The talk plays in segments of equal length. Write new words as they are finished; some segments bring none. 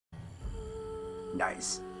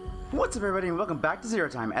Nice. What's up, everybody, and welcome back to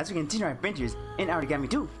Xero-Time as we continue our adventures in Aragami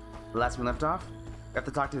 2. The last we left off, we have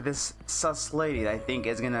to talk to this sus lady that I think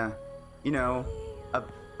is gonna, you know,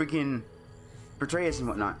 freaking betray us and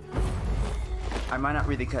whatnot. I might not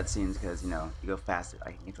read the cutscenes because, you know, you go faster.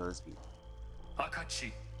 I can control the speed.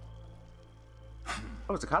 Akachi.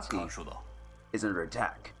 Oh, it's Akatsuki. Is under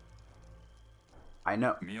attack. I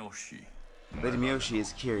know. Miyoshi. Lady Miyoshi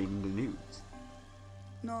is carrying the news.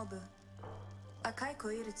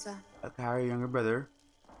 Akari, younger brother.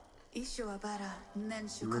 He risen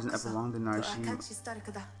up along the Narshi.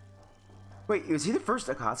 Wait, was he the first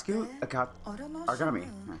Akatsuki? Aragami.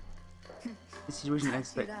 The situation I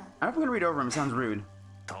expect. I don't know if I'm gonna read over him, it sounds rude.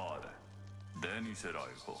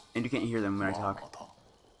 And you can't hear them when I talk.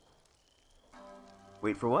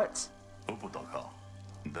 Wait for what?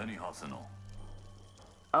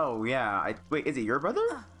 Oh yeah, wait, is it your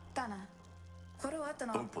brother?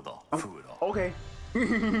 Oh, okay.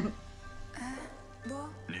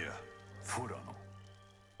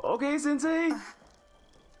 Okay, sensei.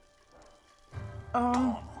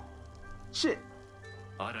 Shit.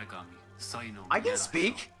 I can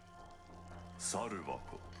speak. I thought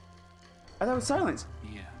it was silence.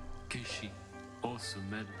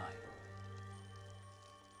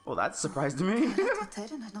 Well, that's a surprise to me.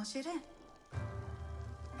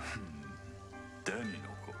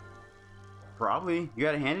 Probably. You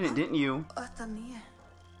got a hand in it, didn't you?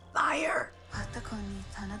 Liar!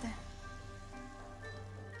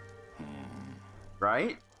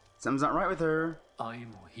 Right? Something's not right with her. Oh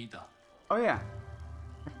yeah.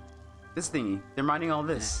 This thingy. They're mining all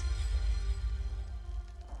this.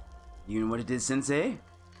 You know what it is, sensei?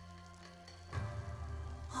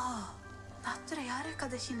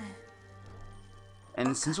 An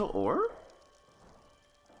essential ore?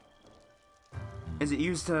 Is it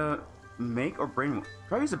used to make or brainwash?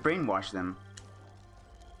 Probably used to brainwash them.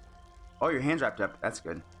 Oh, your hand's wrapped up. That's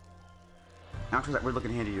good. Now that weird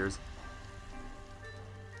looking hand of yours.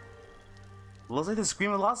 Looks like the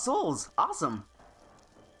Scream of Lost Souls. Awesome.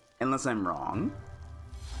 Unless I'm wrong.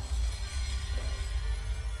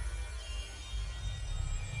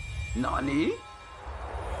 Nani?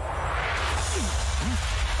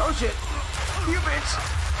 Oh shit! You bitch!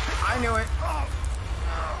 I knew it!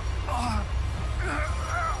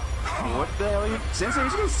 What the hell are you? Sensei, are you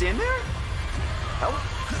just gonna stand there? Help!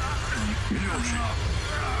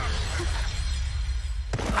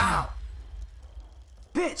 Ow!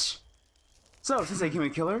 Bitch! So, Sensei, can we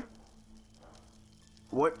kill her?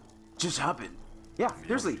 What just happened? Yeah,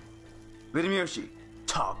 seriously. Lady Miyoshi,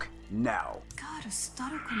 talk now.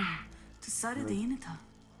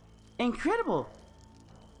 Incredible!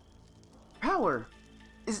 Power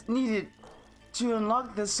is needed to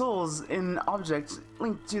unlock the souls in objects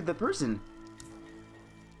linked to the person.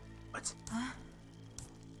 What?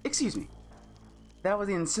 Excuse me. That was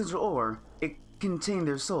the ancestral ore. It contained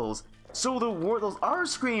their souls. So those are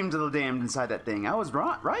screams of the damned inside that thing. I was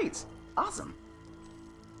right. Awesome.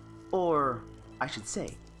 Or, I should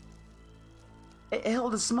say, it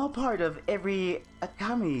held a small part of every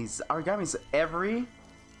Aragami's,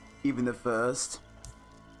 even the first.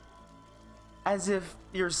 As if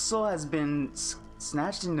your soul has been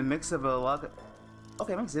snatched in the mix of a lot.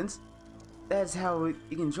 Okay, makes sense. That's how you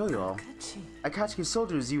control you all. Akatsuki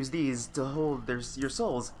soldiers use these to hold your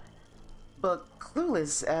souls. But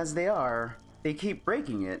clueless as they are, they keep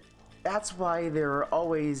breaking it. That's why they're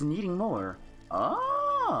always needing more.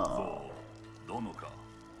 Oh.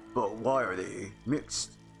 But why are they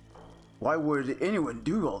mixed? Why would anyone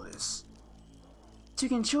do all this? To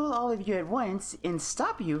control all of you at once and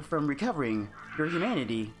stop you from recovering your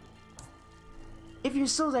humanity. If your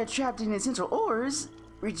souls are trapped in essential ores,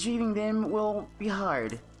 retrieving them will be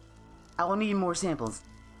hard. I will need more samples.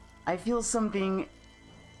 I feel something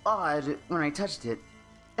odd when I touched it.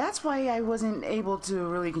 That's why I wasn't able to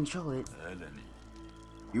really control it.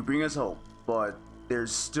 You bring us hope, but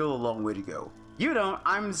there's still a long way to go. You don't.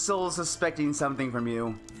 I'm still suspecting something from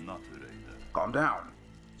you. Calm down.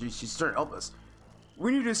 She's trying to help us.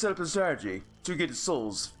 We need to set up a strategy to get the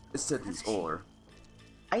souls essence ore.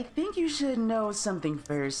 I think you should know something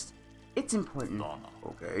first. It's important.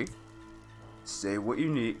 Okay. Say what you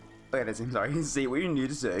need. Oh, yeah, sorry. Say what you need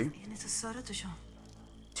to say.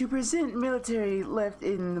 To present military left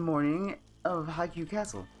in the morning of Haikyuu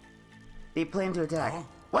Castle. They plan to attack.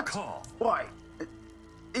 What? Why?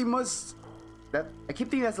 They must... I keep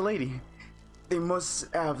thinking that's a lady. They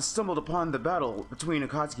must have stumbled upon the battle between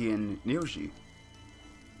Akatsuki and Miyoshi.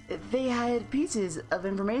 They had pieces of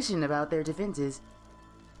information about their defenses.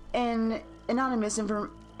 An anonymous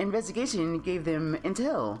investigation gave them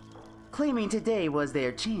intel, claiming today was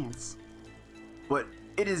their chance. But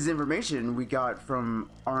it is information we got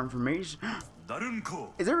from our information.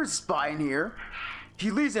 Is there a spy in here?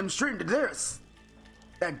 He leads them straight into this.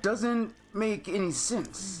 That doesn't make any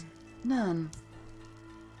sense. None.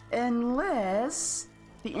 Unless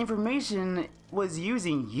the information was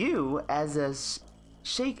using you as a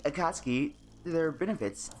Sheikh Akatsuki to their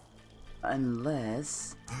benefits.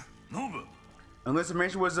 Unless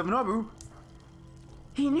information was of Nobu.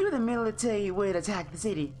 He knew the military would attack the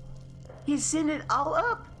city. He sent it all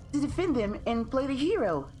up to defend them and play the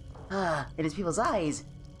hero. In his people's eyes.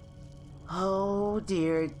 Oh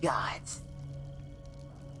dear God.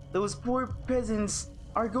 Those poor peasants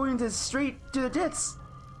are going straight to their deaths.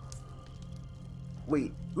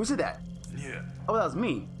 Wait, who said that? Yeah. Oh, that was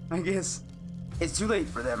me. I guess it's too late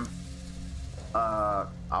for them.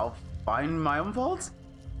 I'll find my own fault?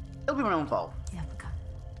 It'll be my own fault.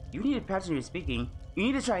 You need a pattern you're speaking. You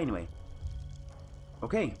need to try anyway.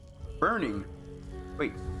 Okay. Burning.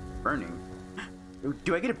 Wait, burning.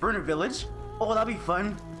 Do I get a burner village? Oh, that'll be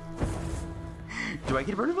fun. Do I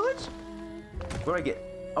get a burner village? What do I get?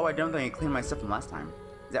 Oh, I don't think I cleaned my stuff from last time.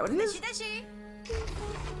 Is that what it is?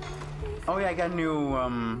 Oh yeah, I got a new,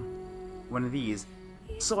 one of these.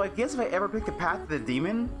 So I guess if I ever pick the path of the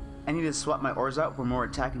demon, I need to swap my ores out for more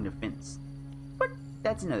attack and defense. But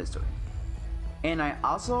that's another story. And I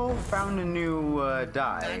also found a new,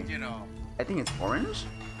 dye. I think it's orange?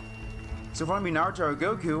 So if I want to be Naruto or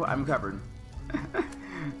Goku, I'm covered.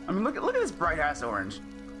 I mean, look at this bright ass orange.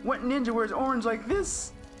 What ninja wears orange like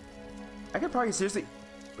this? I could probably seriously.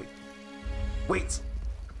 Wait.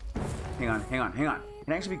 Hang on. Can I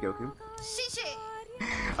actually be Goku?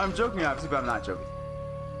 I'm joking, obviously, but I'm not joking.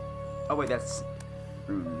 Oh wait, that's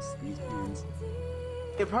runes. These pans.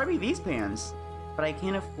 It'd probably be these pans, but I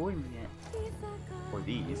can't afford them yet. Or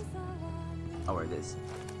these. I'll wear this.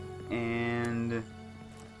 And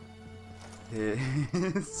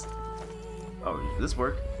this. Oh, does this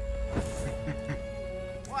work?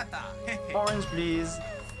 What the? Orange, please.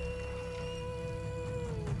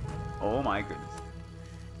 Oh my goodness.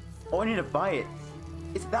 Oh, I need to buy it.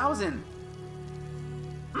 It's 1,000.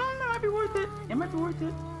 It might be worth it. It might be worth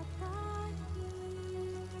it.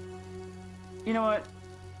 You know what?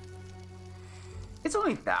 It's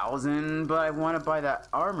only 1,000, but I want to buy that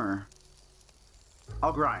armor.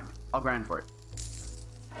 I'll grind. I'll grind for it.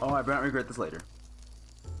 Oh, I better not regret this later.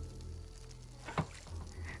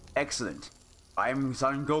 Excellent. I'm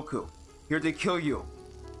Son Goku, here to kill you.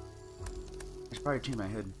 I should probably change my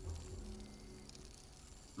hood.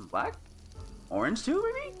 Black? Orange too,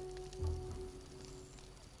 maybe?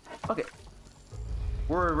 Okay.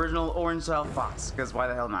 We're original orange style fox, because why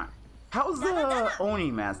the hell not? How's the Oni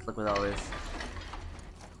mask look with all this?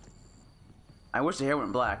 I wish the hair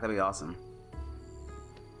went black, that'd be awesome.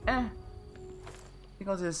 I think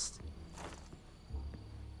I'll just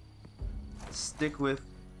stick with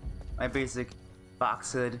my basic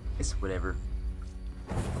box hood. It's whatever.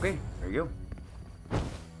 Okay, there you go.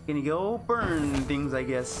 Gonna go burn things, I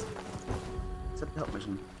guess. Except the help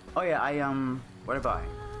mission. Oh yeah, what did I buy?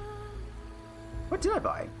 What did I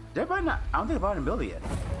buy? Did I buy not? I don't think I bought an ability yet.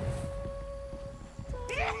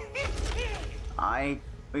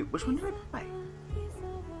 Wait, which one did I buy?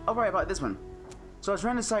 Oh right, I bought this one. So I was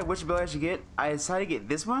trying to decide which ability I should get. I decided to get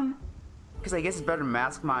this one because I guess it's better to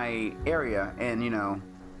mask my area and, you know,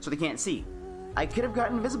 so they can't see. I could have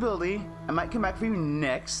gotten invisibility. I might come back for you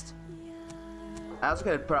next. I also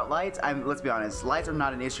could have put out lights. Let's be honest, lights are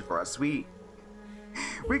not an issue for us. We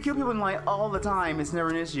kill people in light all the time. It's never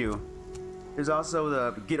an issue. There's also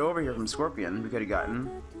the get over here from Scorpion we could have gotten.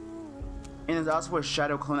 And there's also a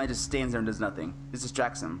shadow clone that just stands there and does nothing. Just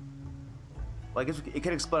distracts him. Well, I guess it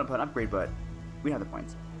could explode upon upgrade, but we don't have the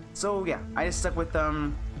points. So yeah, I just stuck with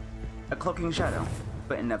a cloaking shadow.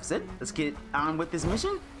 But enough said. Let's get on with this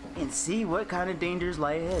mission and see what kind of dangers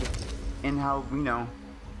lie ahead, and how, you know,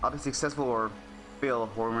 I'll be successful or fail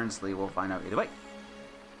horrendously. We'll find out either way.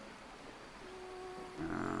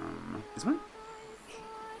 This one?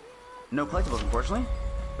 No collectibles, unfortunately.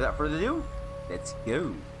 Without further ado, let's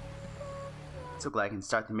go. So glad I can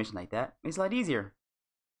start the mission like that. Makes it a lot easier.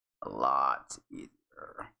 A lot easier.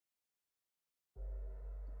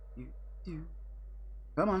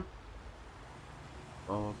 Come on.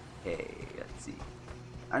 Okay, let's see.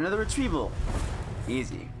 Another retrieval.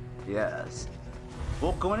 Easy. Yes.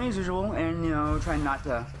 We'll go in as usual and, you know, try not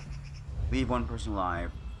to leave one person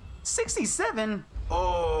alive. 67?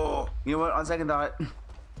 Oh! You know what, on second thought,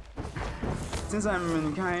 since I'm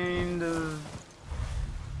in kind of...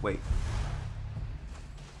 Wait.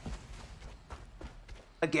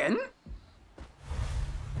 Again?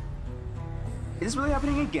 Is this really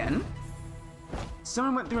happening again?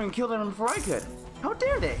 Someone went through and killed him before I could. How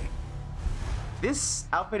dare they? This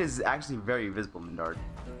outfit is actually very visible in the dark.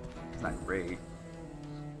 It's not great.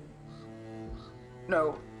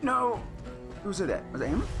 No, no! Who said that? Was that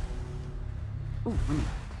him? Ooh, money.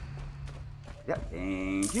 Yep,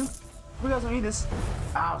 thank you. We guys don't need this.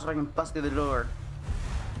 Ow, so I can bust through the door.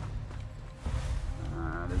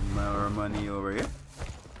 There's more money over here.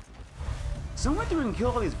 Someone went through and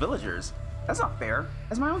killed all these villagers. That's not fair.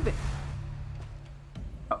 That's my own thing.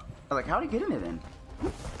 Oh, I was like, how'd he get in it then?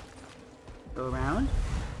 Go around.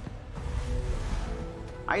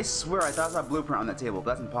 I swear I thought I saw a blueprint on that table,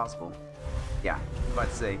 but that's impossible. Yeah, I was about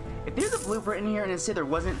to say, if there's a blueprint in here and it said there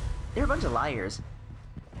wasn't, they're a bunch of liars.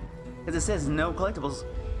 Because it says no collectibles.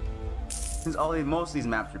 Since most of these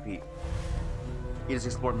maps repeat. You just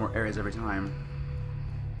explore more areas every time.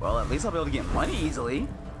 Well, at least I'll be able to get money easily.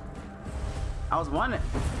 I was wondering,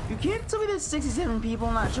 you can't tell me there's 67 people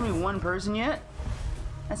and not show me one person yet?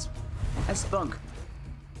 That's spunk.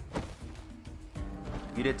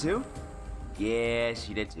 You did too? Yeah,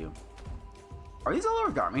 she did too. Are these all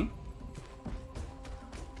Aragami?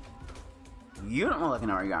 You don't look like an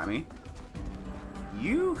Aragami.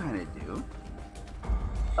 You kinda do.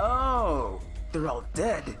 Oh, they're all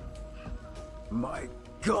dead. My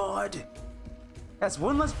god. That's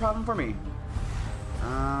one less problem for me.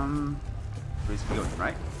 Where's he going,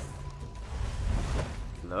 right?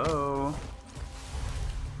 Hello?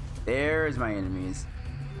 There's my enemies.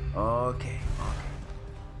 Okay, okay.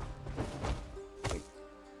 Wait.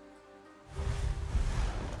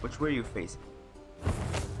 Which way are you facing?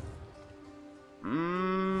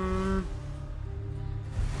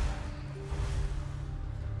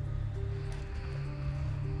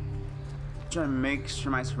 Trying to make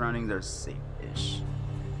sure my surroundings are safe-ish.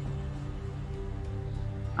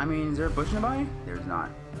 I mean, is there a bush nearby? There's not.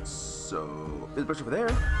 So, there's a bush over there.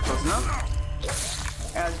 Close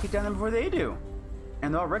enough. Yeah, let's get down there before they do.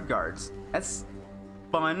 And they're all red guards. That's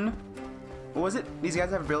fun. What was it? These guys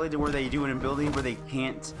have ability to where they do an ability where they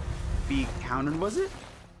can't be countered, was it?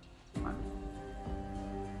 Come on.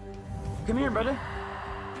 Come here, brother.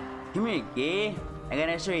 Come here, gay. I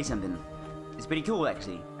gotta show you something. It's pretty cool,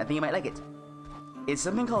 actually. I think you might like it. It's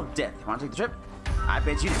something called death. You wanna take the trip? I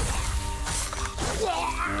bet you do.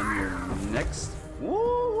 And you're next.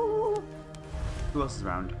 Woo! Who else is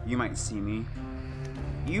around? You might see me.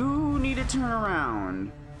 You need to turn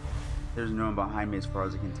around. There's no one behind me as far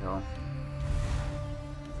as I can tell.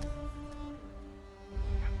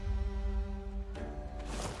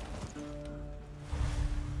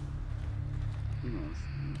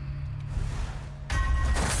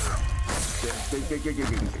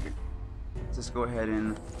 Let's just go ahead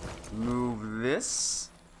and move this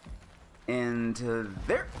into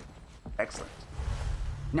there. Excellent.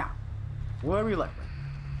 Now, what are we left with?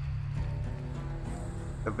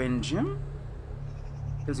 Avenge him?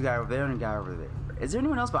 There's a guy over there and a guy over there. Is there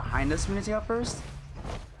anyone else behind us we need to take out first?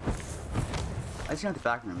 I just got the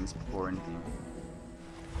back rooms before anything.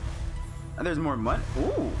 And there's more mud.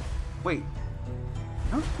 Ooh! Wait.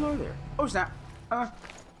 How much people are there? Oh snap!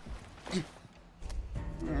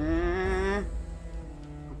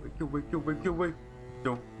 Get away.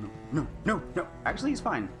 No. Actually, he's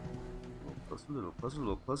fine. Close a little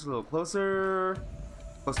closer.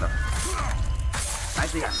 Close enough.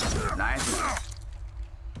 Nice.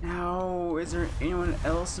 Now, is there anyone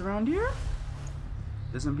else around here?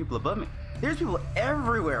 There's some people above me. There's people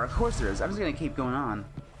everywhere. Of course there is. I'm just gonna keep going on.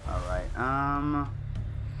 All right. Come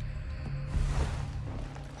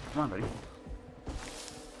on, buddy.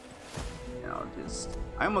 And I'll just...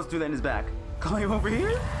 I almost threw that in his back. Call him over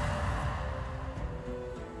here?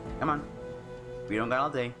 Come on. We don't got all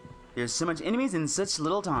day. There's so much enemies in such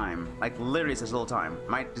little time. Like, literally such little time.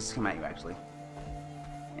 Might just come at you, actually.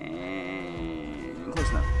 And... close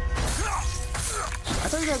enough. I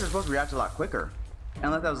thought you guys were supposed to react a lot quicker.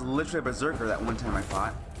 Unless that was literally a berserker that one time I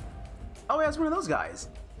fought. Oh, yeah, it's one of those guys.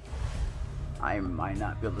 I might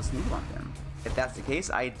not be able to sneak on them. If that's the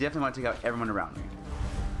case, I definitely want to take out everyone around me.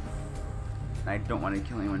 I don't want to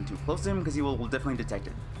kill anyone too close to him because he will definitely detect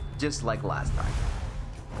it. Just like last time.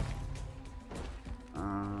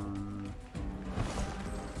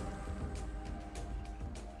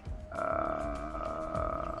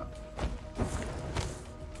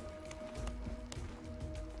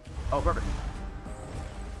 Oh, perfect.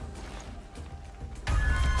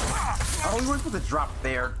 Oh, we weren't supposed to drop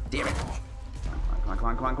there. Damn it. Come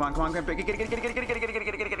on. Get it.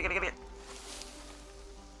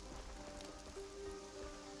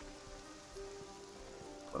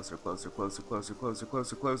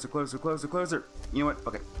 Closer. You know what?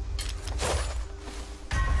 Okay.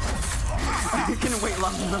 I couldn't wait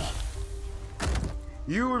long enough.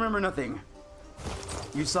 You remember nothing.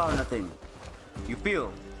 You saw nothing. You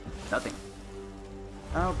feel nothing.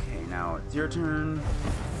 Okay, now it's your turn.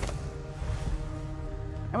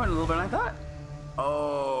 I went a little bit than I thought.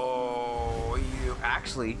 Oh, you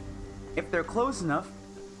actually, if they're close enough.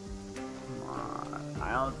 Come on,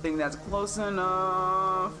 I don't think that's close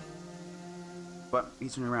enough. But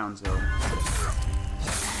he's turning around, so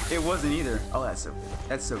it wasn't either. Oh, that's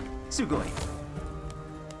so sugoi.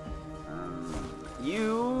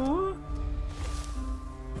 You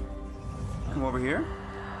come over here.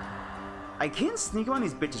 I can sneak on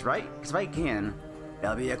these bitches, right? Because if I can,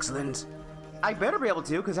 that'll be excellent. I better be able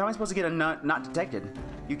to, because how am I supposed to get a nut not detected?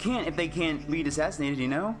 You can't if they can't lead assassinated, you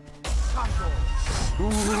know?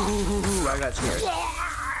 Ooh, I got scared.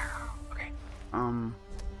 Okay. Oh.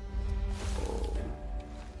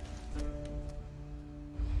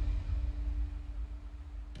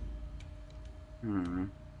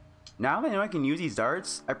 Now that I know I can use these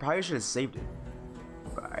darts, I probably should have saved it.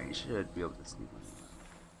 But I should be able to sneak one.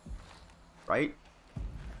 Right?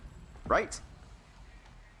 Right?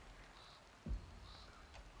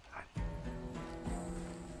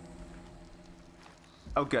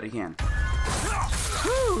 Oh good, I can.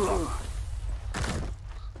 Whew.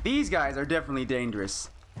 These guys are definitely dangerous.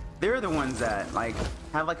 They're the ones that, like,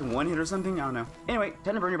 have like a one hit or something? I don't know. Anyway,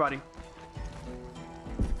 time to burn your body.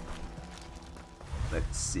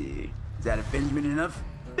 Let's see. Is that avengement enough?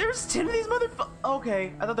 There's 10 of these motherfuckers.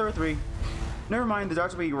 Okay, I thought there were 3. Never mind, the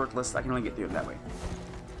darts will be worthless. I can only get through them that way.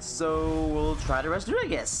 So we'll try to rest through, I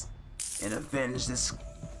guess, and avenge this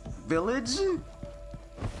village.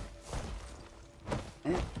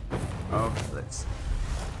 Okay, let's.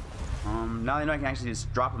 Now I know I can actually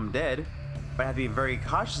just drop them dead, but I have to be very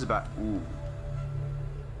cautious about. Ooh,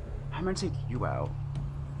 I'm gonna take you out.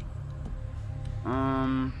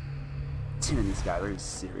 10 of these guys are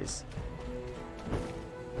serious.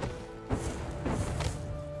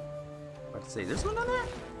 About to say, there's one down there.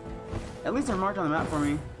 At least they're marked on the map for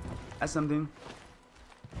me. That's something.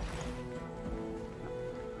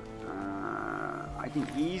 I can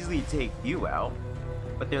easily take you out,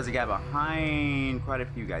 but there's a guy behind. Quite a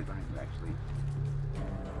few guys behind you, actually.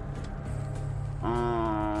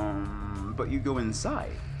 But you go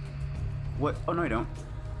inside. What? Oh no, I don't.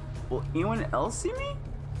 Will anyone else see me?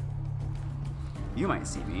 You might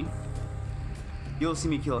see me. You'll see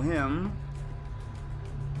me kill him.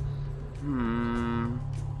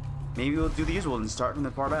 Maybe we'll do the usual and start from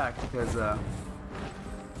the far back because,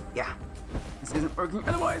 yeah, this isn't working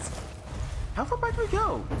otherwise. How far back do we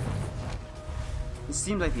go? This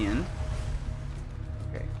seems like the end.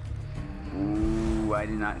 Okay. Ooh, I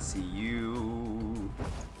did not see you.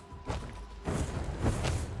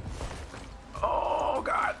 Oh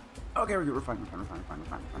God. Okay, we're good. We're fine. We're fine.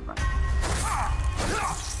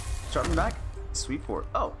 Start from the back. Sweep forward.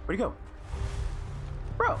 Oh, where'd he go?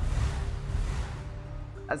 Bro.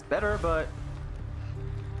 That's better, but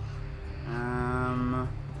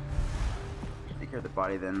take care of the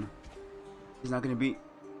body then. He's not gonna be.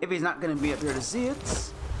 If he's not gonna be up here to see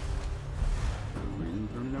it,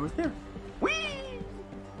 over there. Whee!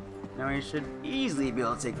 Now he should easily be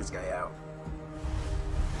able to take this guy out.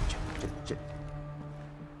 Shit.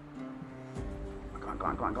 Come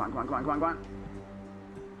on.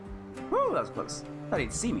 Woo, that was close. Thought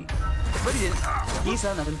he'd see me, but he didn't. He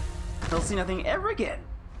saw nothing. He'll see nothing ever again.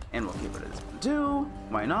 And we'll get rid of this one too.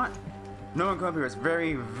 Why not? No one come up here. It's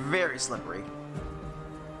very, very slippery.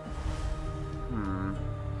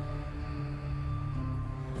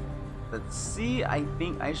 Let's see. I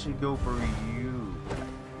think I should go for you.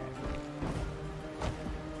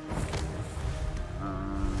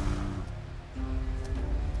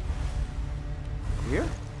 Over here?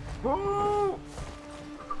 Whoa!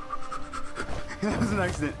 That was an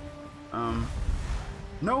accident.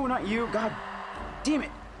 No, not you. God damn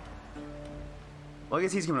it. Well, I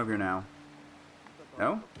guess he's coming over here now.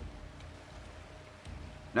 No?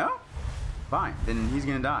 No? Fine. Then he's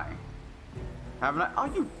gonna die. Haven't I? Oh,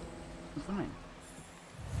 you. Fine.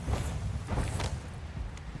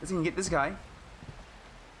 Let's get this guy.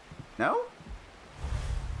 No?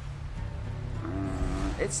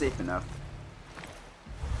 It's safe enough.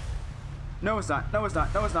 No, it's not. No, it's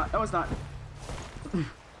not. No, it's not. No, it's not.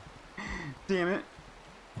 Damn it.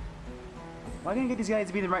 Why can't I get these guys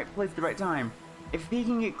to be in the right place at the right time? If he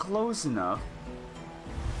can get close enough.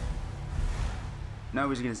 No,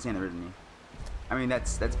 he's gonna stand there, isn't he? I mean,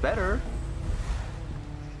 that's better.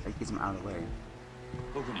 That gets him out of the way.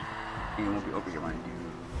 And he won't be over here when I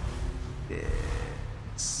do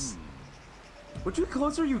this. Would you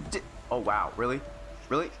closer? You did. Oh wow, really?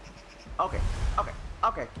 Really? Okay.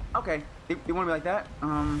 You want to be like that?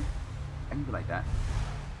 I can be like that.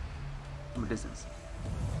 From a distance.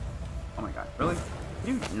 Oh my god, really?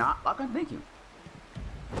 Can you not lock on? Thank you.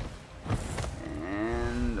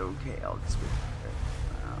 And okay, I'll just wait.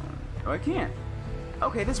 Oh, I can't.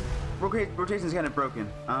 Okay, this rotation is kind of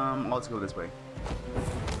broken. Well, let's go this way.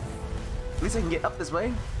 At least I can get up this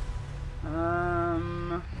way.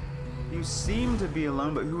 You seem to be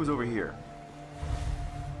alone, but who was over here?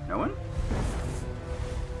 No one?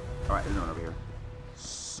 Alright, there's no one over here.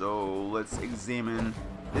 So let's examine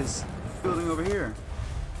this building over here.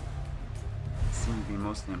 It seems to be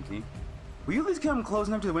mostly empty. Will you at least come close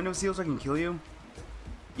enough to the windowsill so I can kill you?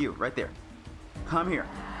 You, right there. Come here.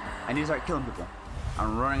 I need to start killing people.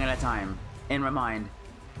 I'm running out of time. In my mind.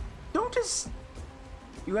 Don't just...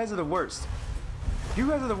 You guys are the worst. You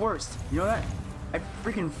guys are the worst. You know that? I'd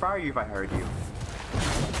freaking fire you if I heard you.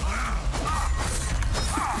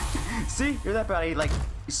 See? You're that bad. I, like,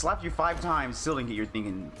 slapped you 5 times, still didn't get your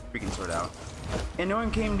thinking freaking sorted out. And no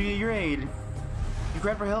one came to your aid. You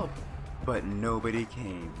cried for help. But nobody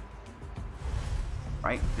came.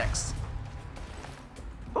 Right? Next.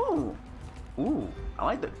 Ooh. Ooh. I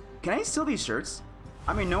like that. Can I steal these shirts?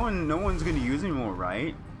 I mean, no one's gonna use them anymore,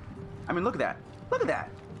 right? I mean, look at that. Look at that.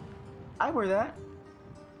 I wear that.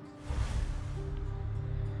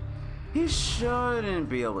 He shouldn't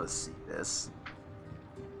be able to see this.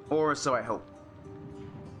 Or so I hope.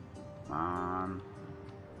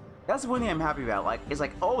 That's one thing I'm happy about. Like, it's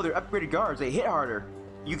like, oh, they're upgraded guards. They hit harder.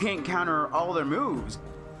 You can't counter all their moves.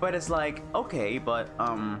 But it's like, okay, but,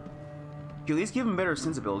 can you at least give them better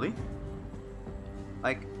sensibility?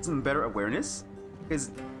 Like, some better awareness?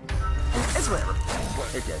 Because, it's whatever.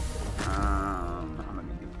 It did. I'm gonna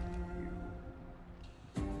do you.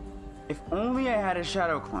 If only I had a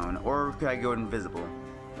shadow clone, or could I go invisible?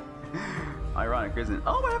 Ironic, isn't it?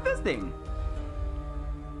 Oh, I have this thing!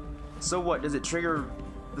 So what, does it trigger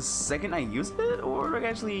the second I use it? Or do I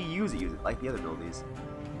actually use it like the other abilities?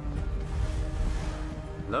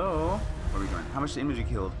 Hello? Where are we going? How much damage you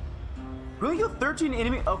killed? Really killed 13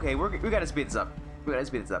 enemy? Okay, we gotta speed this up. We gotta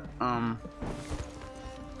speed this up.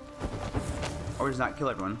 Or just not kill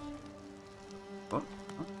everyone.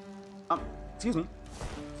 Oh, excuse me.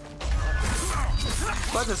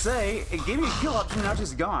 What to say, it gave me a kill option, now it's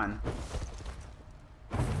just gone.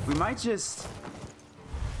 We might just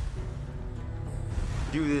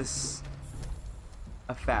do this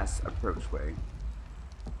a fast approach way.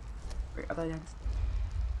 Wait, I thought I had this.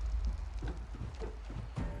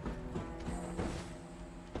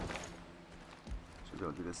 Should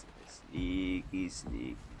go do this sneaky,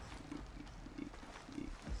 sneak.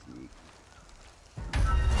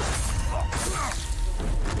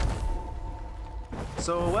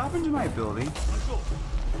 So what happened to my ability?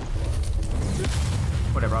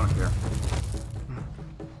 Whatever, I don't care.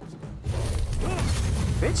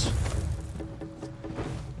 Bitch!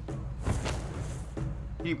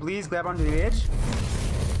 Can you please grab onto the edge?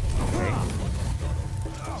 Okay.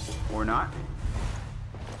 Or not.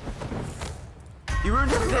 You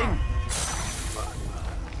ruined everything!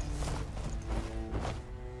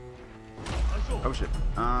 Oh shit.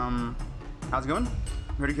 How's it going?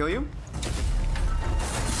 Here to kill you?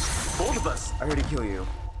 Both of us are here to kill you.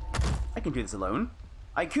 I can do this alone.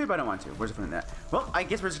 I could, but I don't want to. Where's the fun in that? Well, I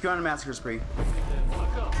guess we're just going on a massacre spree.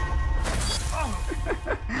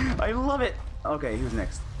 I love it. Okay, who's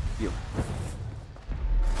next? You.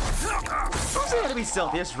 Don't say you have to be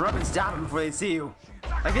stealthy. Just run and stop them before they see you.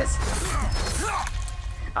 Like this.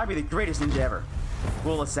 I'd be the greatest ninja ever.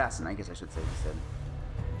 Well, assassin, I guess I should say instead.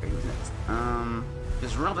 Okay, who's next?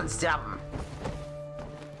 Just run up and stab him.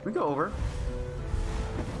 We go over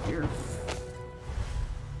here.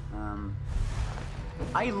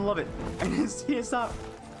 I love it. I just see it stop.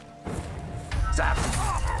 Stop.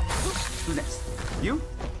 Who's next? You?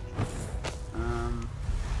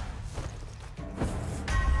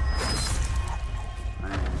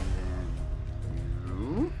 And then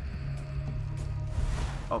you.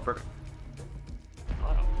 Oh, perfect.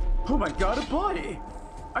 Oh my god, a body!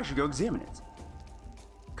 I should go examine it.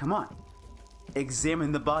 Come on.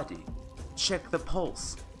 Examine the body. Check the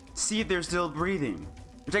pulse. See if they're still breathing.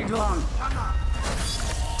 You're taking too long.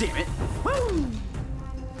 Damn it. Woo!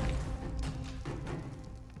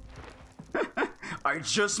 I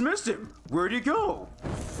just missed him. Where'd he go?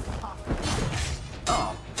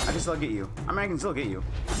 Oh, I can still get you. I mean, I can still get you.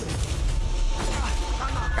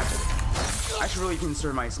 I should really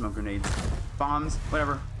consider my smoke grenades. Bombs,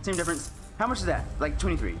 whatever. Same difference. How much is that? Like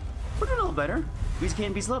 23. We're doing a little better. We just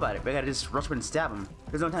can't be slow about it. We gotta just rush up and stab him.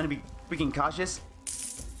 There's no time to be freaking cautious.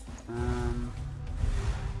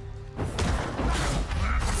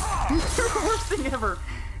 You're the worst thing ever.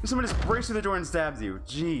 Someone just breaks through the door and stabs you.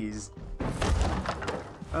 Jeez.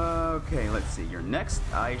 Okay, let's see. You're next.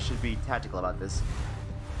 I should be tactical about this.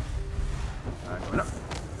 Going up.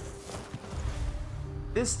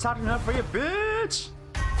 This talking enough for you, bitch!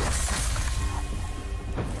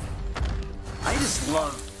 I just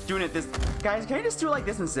love doing it this... Guys, can I just do it like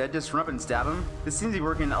this instead? Just run up and stab him? This seems to be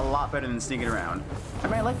working a lot better than sneaking around. I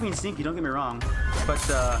mean, I like being sneaky, don't get me wrong. But,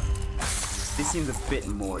 this seems a bit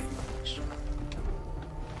more...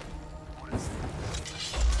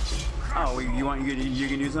 Oh, you gonna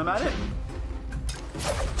do something about it?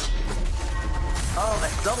 Oh,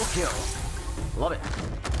 that double kill. Love it.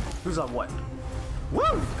 Who's on what? Woo!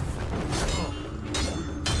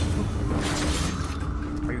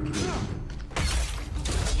 Are you kidding me?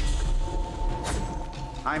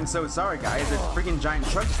 I'm so sorry, guys. A freaking giant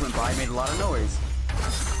truck just went by, made a lot of noise.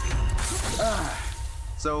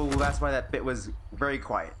 So that's why that bit was very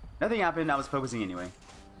quiet. Nothing happened. I was focusing anyway.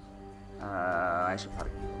 I should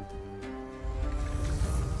probably...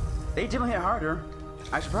 They definitely hit harder.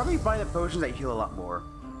 I should probably buy the potions that heal a lot more.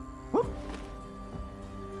 Whoop!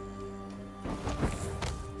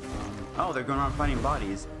 Oh, they're going around finding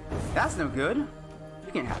bodies. That's no good.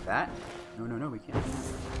 We can't have that. No, we can't.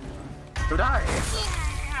 So die!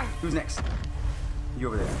 Who's next? You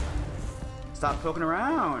over there. Stop poking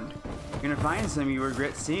around. You're gonna find some you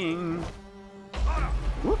regret seeing.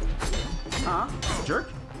 Whoop! Jerk.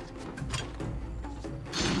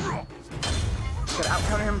 Gotta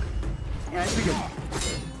out-counter him. Yeah, it's pretty good.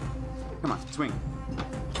 Come on, swing.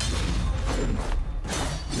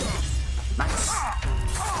 Nice.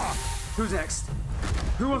 Who's next?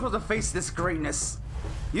 Who wants to face this greatness?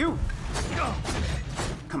 You!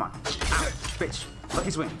 Come on. Ow, bitch.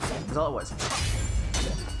 Lucky swing. That's all it was.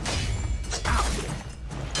 Ow!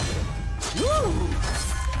 Woo!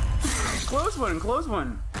 Close one, close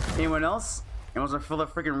one. Anyone else? Anyone want to feel the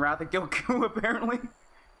freaking wrath of Goku, apparently?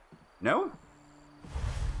 No?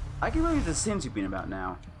 I can really use the Sims you've been about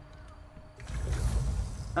now.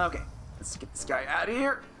 Okay, let's get this guy out of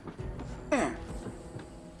here.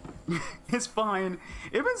 It's fine.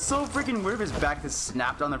 It'd been so freaking weird if his back just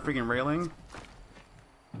snapped on the freaking railing.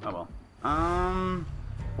 Oh well.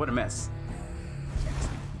 What a mess.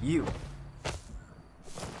 You.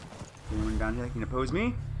 Anyone down here that can oppose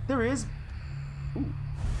me? There is. Ooh,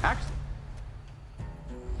 actually,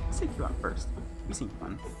 let's take you out first. You seem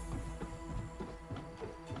fun.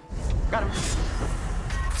 Got him.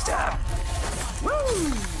 Stab. Woo!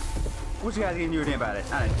 What you guys gonna do about it?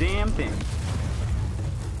 Not a damn thing.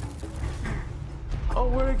 Oh,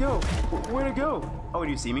 where'd it go? Where'd it go? Oh,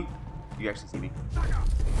 do you see me? Do you actually see me?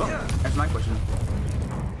 Oh, that's my question.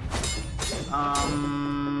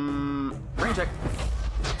 Rain check.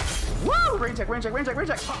 Woo! Rain check, rain check, rain check, rain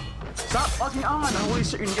check. Stop locking on. Holy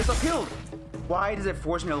shit, you're gonna get yourself killed. Why does it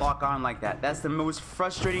force me to lock on like that? That's the most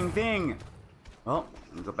frustrating thing. Well,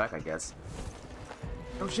 let me go back, I guess.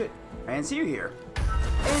 Oh shit, I didn't see you here.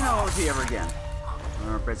 And I won't see you ever again.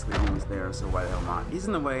 We're basically almost there, so why the hell not? He's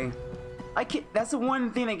in the way. I can't, that's the one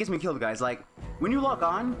thing that gets me killed, guys. Like, when you lock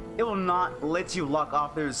on, it will not let you lock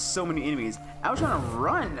off. There's so many enemies. I was trying to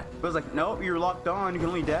run, but it was like, nope, you're locked on. You can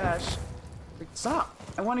only dash. Like, stop.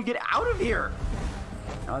 I want to get out of here.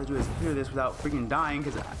 All I have to do is clear this without freaking dying,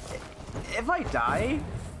 because if I die,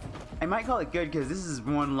 I might call it good, because this is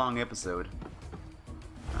one long episode.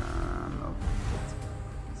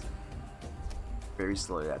 Very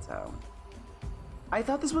slowly, that's how. I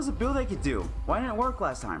thought this was a build I could do. Why didn't it work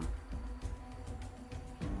last time?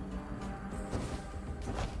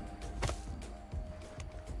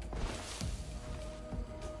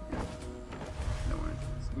 No one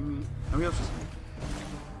see me. Nobody else just.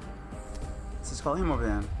 Let's just call him over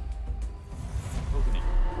then. Opening.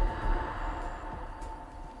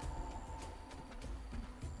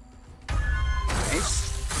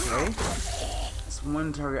 Nice. Okay. That's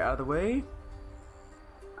one target out of the way.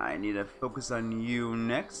 I need to focus on you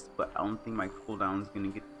next, but I don't think my cooldown is gonna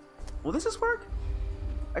get... Will this just work?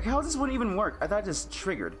 Like, how does this one even work? I thought it just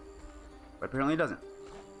triggered, but apparently it doesn't.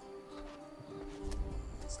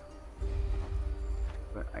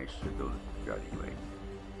 But I should go to figure out anyway.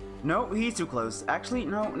 No, he's too close. Actually,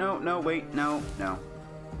 no, wait, no.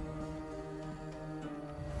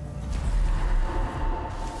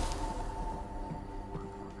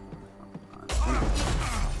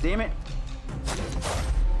 Damn it.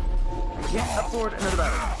 Can't afford another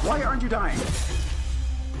battle. Why aren't you dying?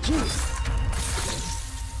 Jeez.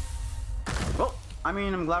 Well, I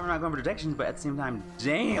mean, I'm glad we're not going for detections, but at the same time,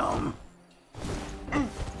 damn.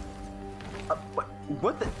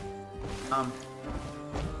 What the?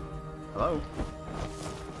 Hello?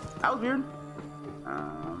 That was weird. Who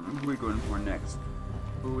are we going for next?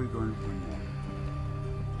 Who are we going for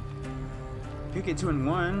next? Could get 2 in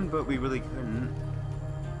 1, but we really couldn't.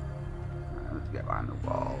 Let's get behind the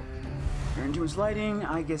wall. You're in too much lighting.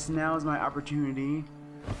 I guess now is my opportunity.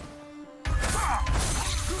 And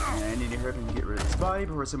I need to hurry up and get rid of this body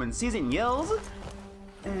before someone sees it and yells.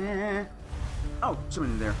 And oh,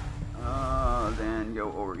 someone in there. Then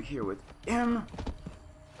go over here with him.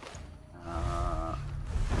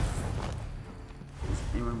 Is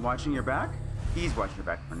anyone watching your back? He's watching your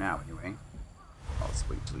back for now, anyway. I'll just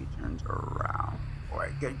wait till he turns around.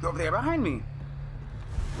 Alright, go over there behind me.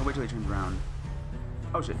 I'll wait till he turns around.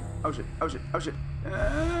 Oh shit! Oh shit! Oh shit! Oh shit!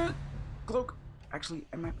 Cloak. Actually,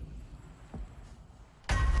 I might.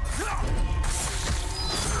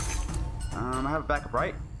 I have a backup,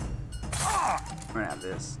 right? I'm gonna have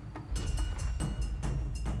this.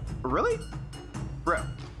 Really? Bro,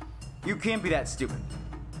 you can't be that stupid.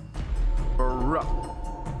 Bro.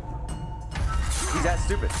 He's that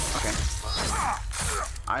stupid. Okay.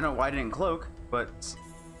 I know why I didn't cloak, but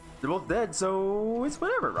they're both dead, so it's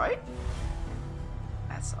whatever, right?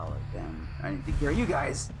 That's solid then. I need to take care of you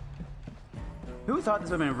guys. Who thought this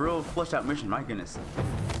would have been a real fleshed out mission? My goodness.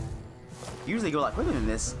 Usually go a lot quicker than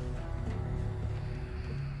this.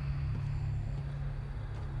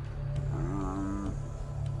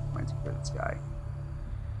 Might take care of this guy.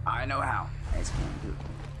 I know how. I just can't do it.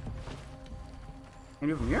 Can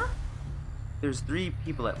you do it from here? There's 3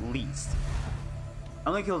 people at least. I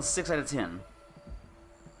only killed 6 out of 10.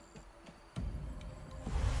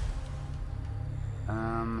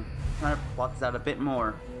 Trying to plot this out a bit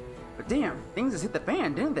more. But damn, things just hit the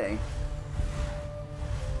fan, didn't they?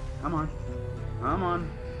 Come on. Come on.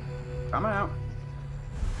 Come on out.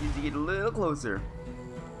 Need to get a little closer.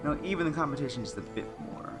 No, even the competition just a bit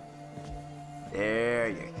more. There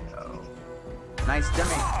you go. Nice dummy.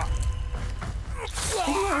 I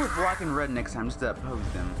think I'll go with black and red next time just to oppose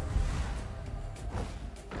them.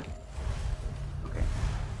 Okay.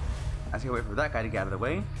 I just gotta wait for that guy to get out of the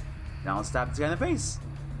way. Now I'll stab this guy in the face.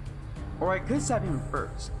 Or I could stab him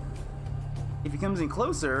first. If he comes in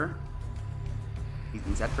closer, he's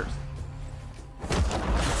being stabbed first.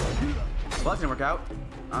 Well, that didn't work out.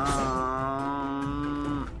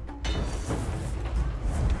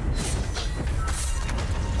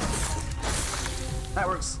 That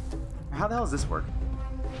works. How the hell does this work?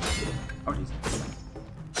 Oh, jeez.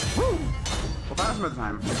 Woo! We'll find out some other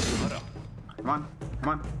time. Come on. Come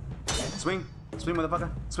on. Swing. Swing,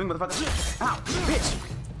 motherfucker. Swing, motherfucker. Ow! Bitch!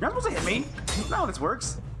 You're not supposed to hit me. Not how this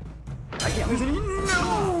works. I can't lose any.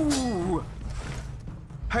 No!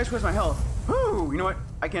 I just where's my health. Woo! You know what?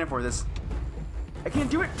 I can't afford this. I can't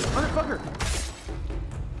do it, motherfucker.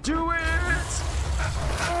 Do it!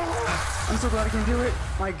 I'm so glad I can do it.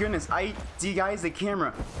 My goodness, see guys, the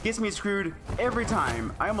camera gets me screwed every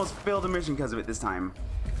time. I almost failed a mission because of it this time.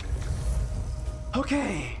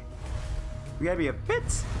 Okay. We gotta be a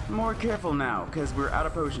bit more careful now because we're out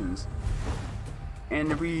of potions.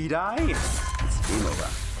 And if we die, it's game over.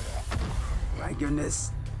 My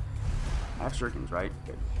goodness. I have shurikens, right?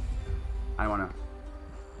 Good. I don't wanna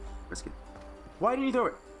risk it. Why didn't you throw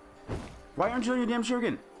it? Why aren't you on your damn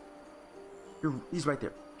shuriken? He's right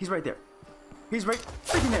there. He's right there. He's right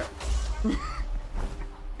freaking there.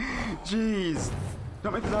 Jeez.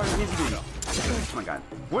 Don't make this hard as it needs to be. Oh my god.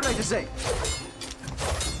 What did I just say?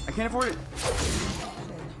 I can't afford it.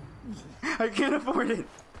 I can't afford it.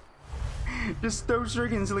 Just throw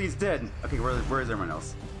shuriken until he's dead. Okay, where is everyone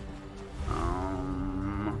else?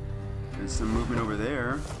 There's some movement over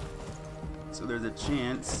there. So there's a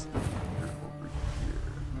chance. Over here.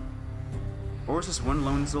 Or it's just one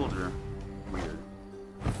lone soldier. Weird.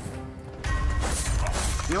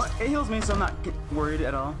 You know what? It heals me, so I'm not worried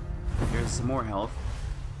at all. There's some more health.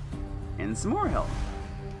 And some more health.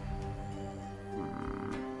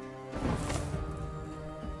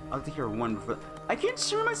 I'll take care of one before. I can't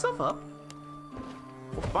shimmer myself up.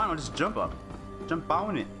 Well, fine, I'll just jump up. Jump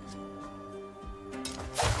on it.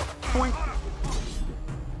 Point.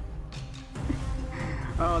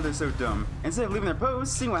 Oh, they're so dumb. Instead of leaving their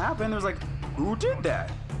post, seeing what happened, there's like, who did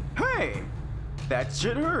that? Hey, that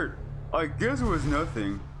shit hurt. I guess it was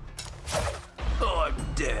nothing. Oh, I'm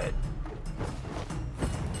dead.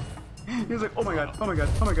 He was like, oh my god, oh my god,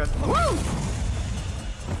 oh my god. Woo!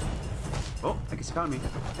 Oh, I guess he found me.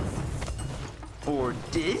 Or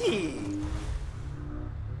did he?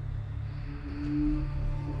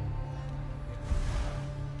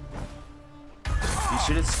 You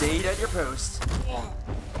should have stayed at your post.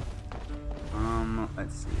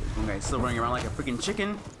 Let's see. This one guy's still running around like a freaking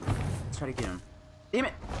chicken. Let's try to get him. Damn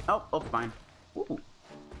it! Oh, fine. Ooh.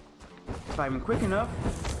 If I'm quick enough,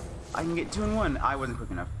 I can get 2 in 1. I wasn't quick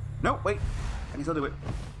enough. Nope, wait. I can still do it.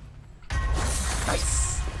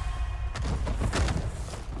 Nice.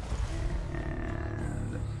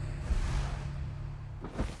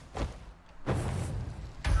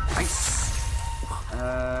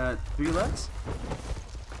 3 left.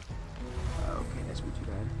 Okay, that's not too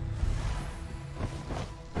bad.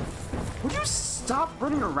 Would you stop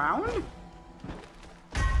running around?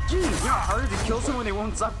 Jeez, you know how hard it is to kill someone when they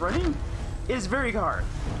won't stop running? It is very hard.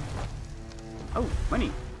 Oh,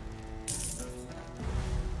 money.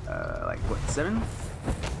 Like what, 7?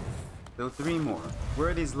 So 3 more. Where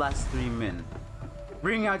are these last 3 men?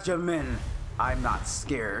 Bring out your men. I'm not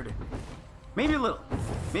scared. Maybe a little.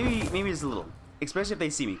 Maybe just a little. Especially if they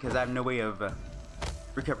see me, because I have no way of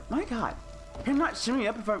recover. My God, I'm not shooting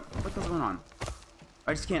up if I. What the hell's going on?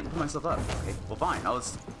 I just can't pull myself up. Okay, well fine. I'll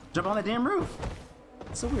just jump on the damn roof.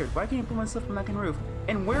 It's so weird. Why can't I pull myself from that kind of roof?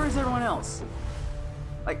 And where is everyone else?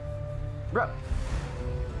 Like, bro,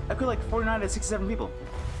 I killed like 49 to 67 people.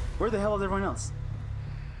 Where the hell is everyone else?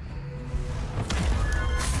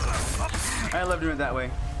 I love doing it that way.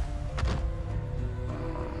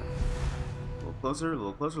 A little closer, a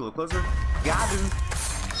little closer, a little closer. Got him.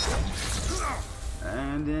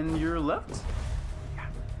 And then your left.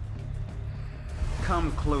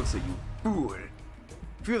 Come closer, you fool.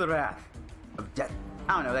 Feel the wrath of death.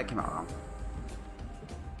 I don't know, that came out wrong.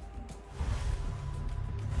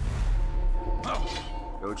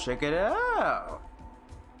 Go check it out.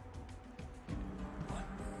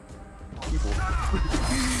 People.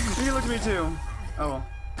 You can look at me too. Oh well.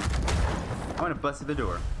 I'm gonna bust through the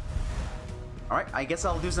door. Alright, I guess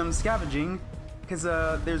I'll do some scavenging. Because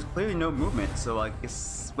there's clearly no movement, so I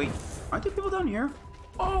guess. Wait, aren't there people down here?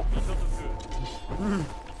 Oh!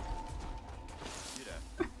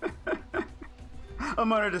 A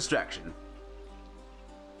minor distraction.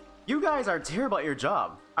 You guys are terrible at your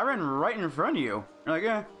job. I ran right in front of you. You're like,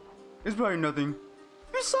 eh, it's probably nothing.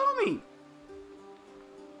 You saw me!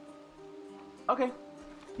 Okay.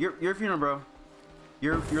 Your funeral, bro.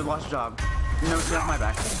 Your lost job. No, it's off my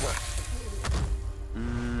back.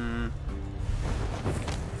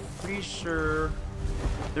 Pretty sure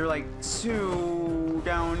there are like 2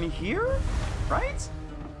 down here, right?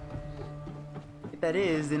 If that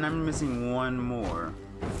is, then I'm missing 1 more.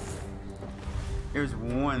 There's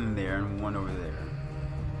 1 there and 1 over there.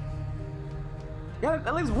 Yeah,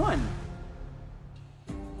 that leaves 1.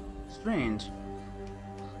 Strange.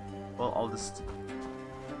 Well, I'll just.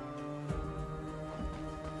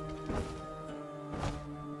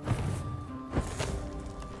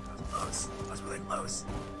 That's close. That's really close.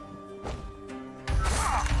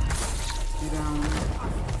 Stay down.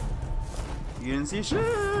 You didn't see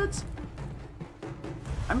shit.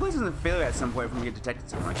 I'm glad this is a failure at some point if we get detected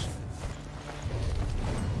so much.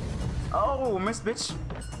 Oh, miss bitch.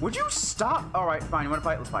 Would you stop? Alright, fine. You wanna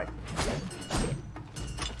fight? Let's fight.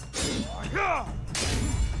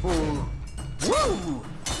 Ooh. Woo!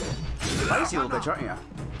 Spicy little bitch, aren't you?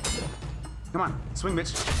 Come on, swing,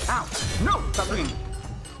 bitch. Ow! No! Stop swinging!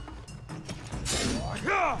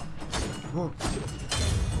 Whoa.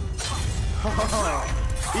 Oh,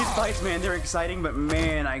 these fights, man, they're exciting, but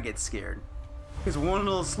man, I get scared. Because one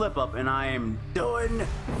little slip up and I am done.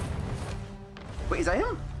 Wait, is that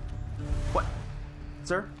him? What?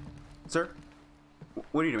 Sir? Sir?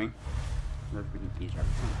 What are you doing?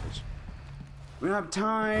 We don't have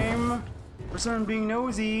time for someone being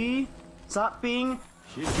nosy. Stop being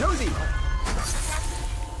nosy.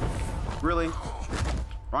 Really?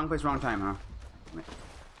 Wrong place, wrong time, huh?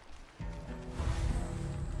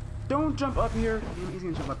 Don't jump up here. He's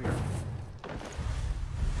gonna jump up here.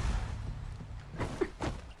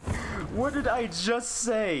 What did I just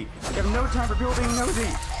say? You have no time for people being nosy.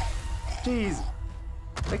 Jeez.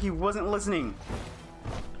 Like he wasn't listening.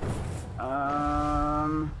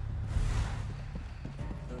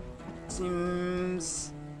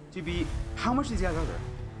 Seems to be. How much of these guys are there?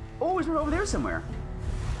 Oh, it's over there somewhere.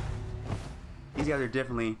 These guys are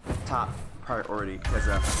definitely top priority because,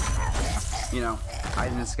 you know,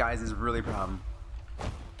 eyes in the skies is really a problem.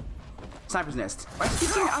 Sniper's nest. Why do you keep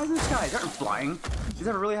saying eyes in the skies? They aren't flying. These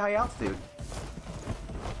have a really high altitude.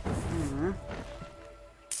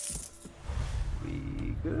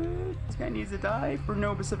 We good? This guy needs to die for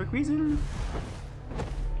no specific reason.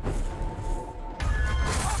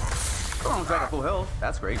 Oh, got a full health.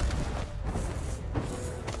 That's great.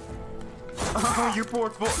 Oh, you poor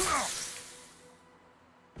fool.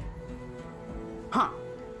 Huh.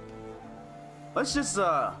 Let's just,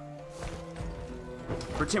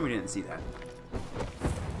 pretend we didn't see that.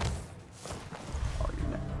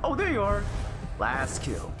 Oh, there you are. Last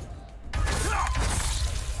kill.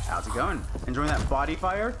 How's it going? Enjoying that body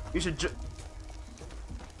fire? You should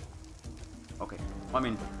okay. Well, I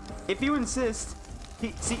mean, if you insist,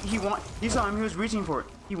 you saw him, he was reaching for it.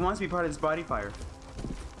 He wants to be part of this body fire.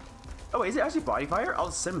 Oh, wait, is it actually body fire? I'll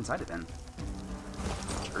just set him inside it then.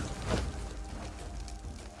 Sure.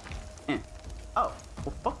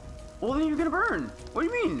 Well, fuck. Well, then you're gonna burn. What do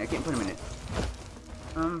you mean? I can't put him in it.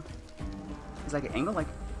 Is like an angle like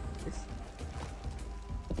this?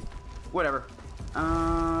 Whatever.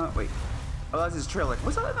 Wait. Oh, that's his trail. Like,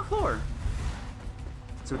 what's that on the floor?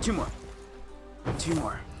 So 2 more. 2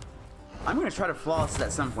 more. I'm gonna try to floss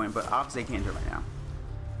at some point, but obviously I can't do it right now.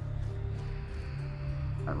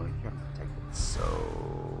 I don't really care to protect it. So.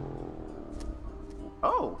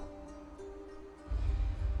 Oh!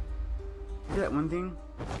 See that one thing?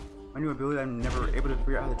 My new ability I'm never able to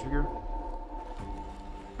figure out how to trigger.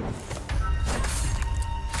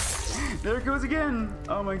 There it goes again!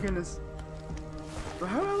 Oh my goodness. But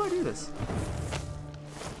how do I do this?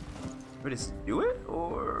 Do I just do it,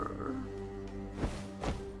 or?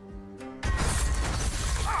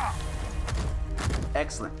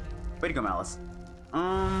 Excellent. Way to go, Malice.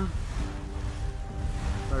 Right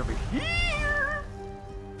over here.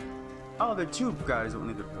 Oh, the 2 guys don't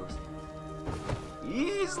leave their post.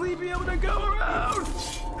 Easily be able to go around.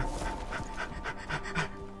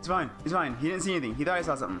 It's fine. He's fine. He didn't see anything. He thought I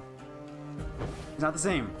saw something. It's not the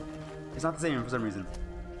same. It's not the same for some reason.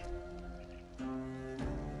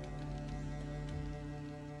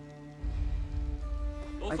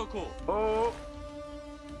 Oh.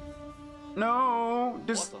 No.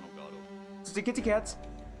 Just the kitty cats.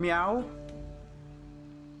 Meow.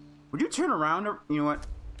 Would you turn around or you know what?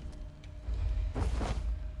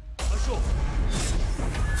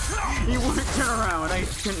 He wouldn't turn around. I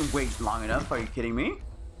couldn't wait long enough. Are you kidding me?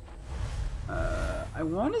 I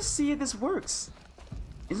want to see if this works.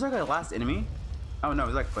 Is there like a last enemy? Oh no,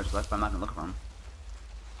 there's like a bunch left, but I'm not gonna look for him.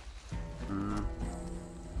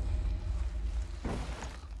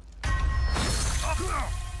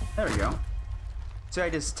 There we go. So I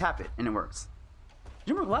just tap it and it works.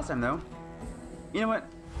 Didn't work last time though. You know what?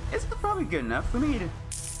 It's probably good enough. We made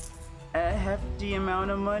a hefty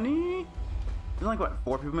amount of money. There's like what,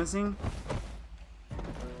 4 people missing?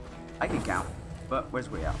 I can count. But where's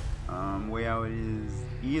way out? Way out is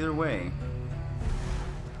either way.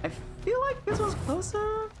 I feel like this was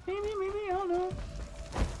closer. Maybe, I don't know.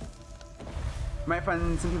 Might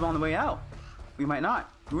find some people on the way out. We might not.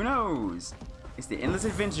 Who knows? It's the endless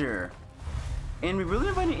adventure. And we really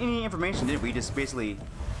didn't find any information, did we? Just basically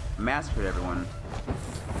massacred everyone.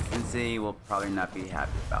 And they will probably not be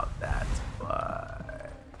happy about that,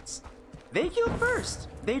 but they killed first.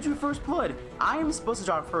 They drew first blood. I'm supposed to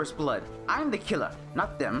draw first blood. I'm the killer,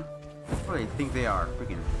 not them. What do they think they are?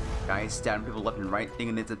 Freaking guys stabbing people left and right,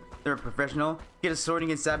 thinking that they're a professional. Get a sword and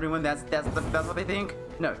get stabbed everyone. That's what they think.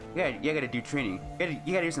 No, you gotta do training.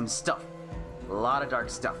 You gotta do some stuff. A lot of dark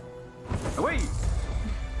stuff. Away.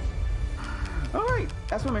 All right,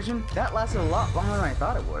 that's my mission. That lasted a lot longer than I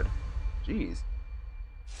thought it would. Jeez.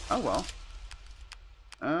 Oh well.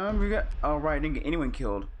 We got. Oh right, didn't get anyone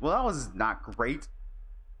killed. Well, that was not great.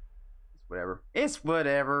 It's whatever. It's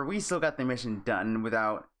whatever. We still got the mission done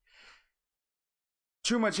without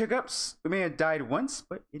too much hiccups. We may have died once,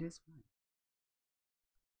 but it is fine.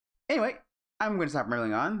 Anyway, I'm going to stop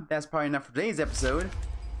rambling on. That's probably enough for today's episode.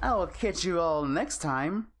 I will catch you all next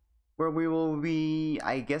time, where we will be,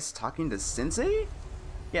 I guess, talking to Sensei?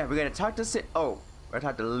 Yeah, we gotta talk to we gotta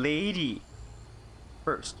talk to Lady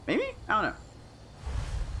first. Maybe? I don't know.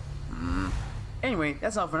 Anyway,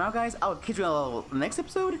 that's all for now, guys. I'll catch you all in the next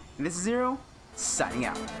episode. And this is Xero, signing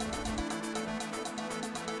out.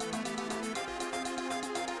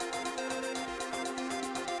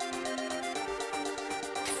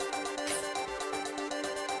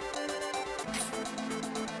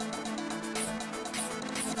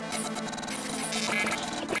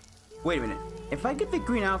 Wait a minute. If I get the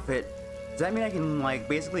green outfit, does that mean I can, like,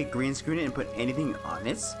 basically green screen it and put anything on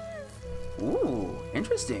it? Ooh,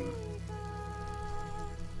 interesting.